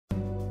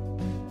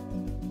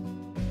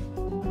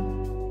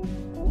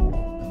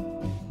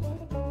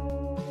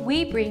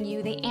we bring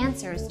you the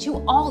answers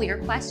to all your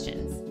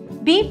questions.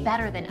 Be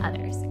better than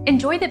others.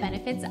 Enjoy the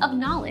benefits of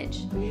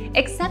knowledge.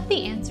 Accept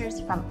the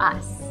answers from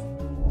us.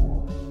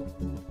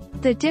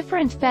 The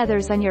different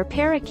feathers on your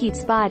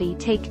parakeet's body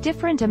take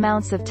different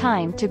amounts of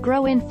time to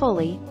grow in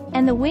fully,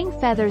 and the wing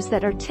feathers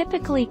that are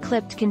typically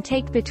clipped can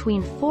take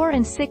between 4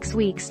 and 6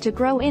 weeks to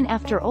grow in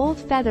after old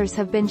feathers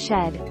have been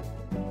shed.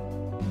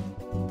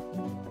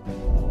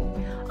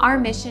 Our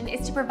mission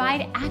is to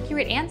provide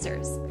accurate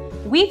answers.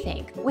 We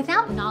think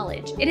without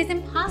knowledge, it is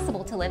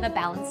impossible to live a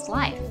balanced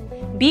life.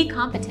 Be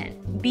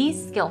competent, be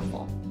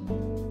skillful.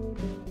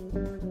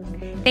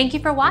 Thank you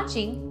for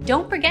watching.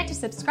 Don't forget to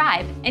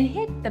subscribe and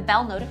hit the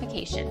bell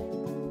notification.